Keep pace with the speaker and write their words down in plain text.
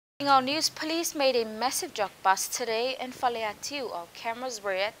In our news, police made a massive drug bust today in Faleatiu. Our cameras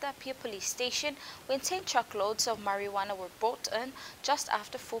were at the Apia Police station when 10 truckloads of marijuana were brought in just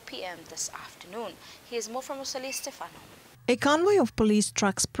after 4 p.m. this afternoon. Here's more from Rosalie Stefano. A convoy of police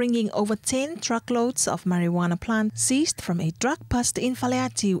trucks bringing over 10 truckloads of marijuana plants seized from a drug bust in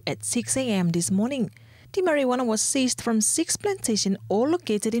Faleatiu at 6 a.m. this morning. The marijuana was seized from 6 plantations all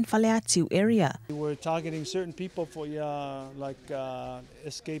located in Faleatiu area. We were targeting certain people for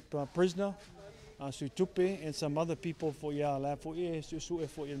escape prisoner, Suitupe, and some other people for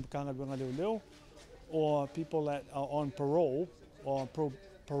or people that are on parole or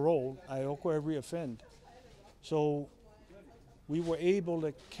parole. I reoffend. So we were able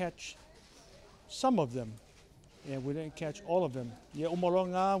to catch some of them. And we didn't catch all of them. We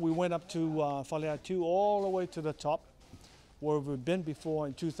went up to Faletiu all the way to the top, where we've been before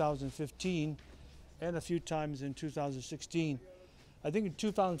in 2015 and a few times in 2016. I think in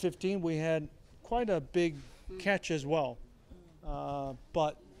 2015 we had quite a big catch as well.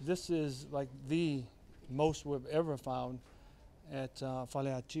 But this is like the most we've ever found at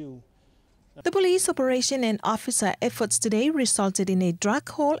Faletiu. The police operation and officer efforts today resulted in a drug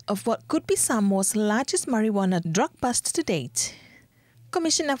haul of what could be Samoa's largest marijuana drug bust to date.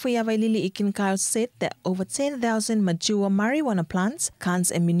 Commissioner Fuiavailili said that over 10,000 mature marijuana plants, cans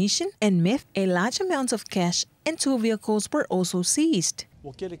ammunition, and meth, a large amount of cash, and 2 vehicles were also seized.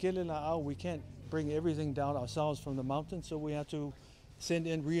 We can't bring everything down ourselves from the mountain, so we had to send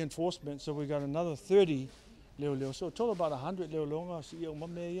in reinforcements. So we got another 30. So total about 100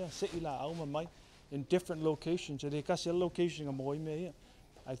 in different locations. I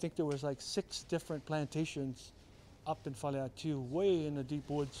think there was like 6 different plantations up in Faletiu, way in the deep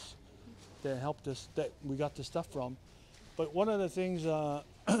woods, that helped us, that we got the stuff from. But one of the things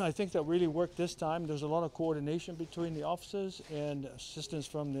I think that really worked this time, there's a lot of coordination between the officers and assistance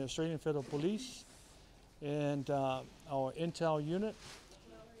from the Australian Federal Police and our intel unit.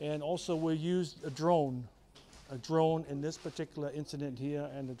 And also we used a drone in this particular incident here,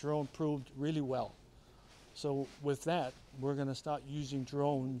 and the drone proved really well. So with that, we're going to start using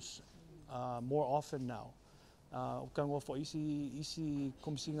drones more often now.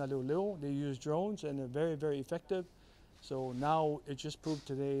 They use drones and they're very, very effective. So now it just proved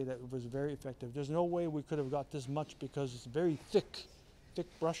today that it was very effective. There's no way we could have got this much because it's very thick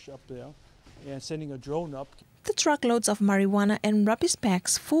brush up there, and sending a drone up. The truckloads of marijuana and rubbish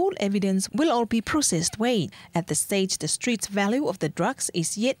bags full evidence will all be processed weighed. At this stage, the street value of the drugs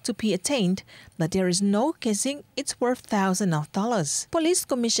is yet to be attained, but there is no guessing it's worth thousands of dollars. Police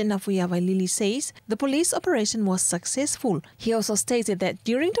Commissioner Fuiavailili says the police operation was successful. He also stated that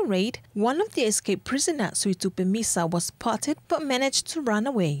during the raid, one of the escaped prisoners, Suitupe Misa, was spotted but managed to run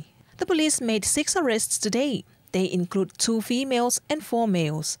away. The police made 6 arrests today. They include 2 females and 4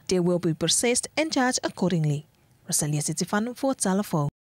 males. They will be processed and charged accordingly. Rosalie Stefano for Telephone.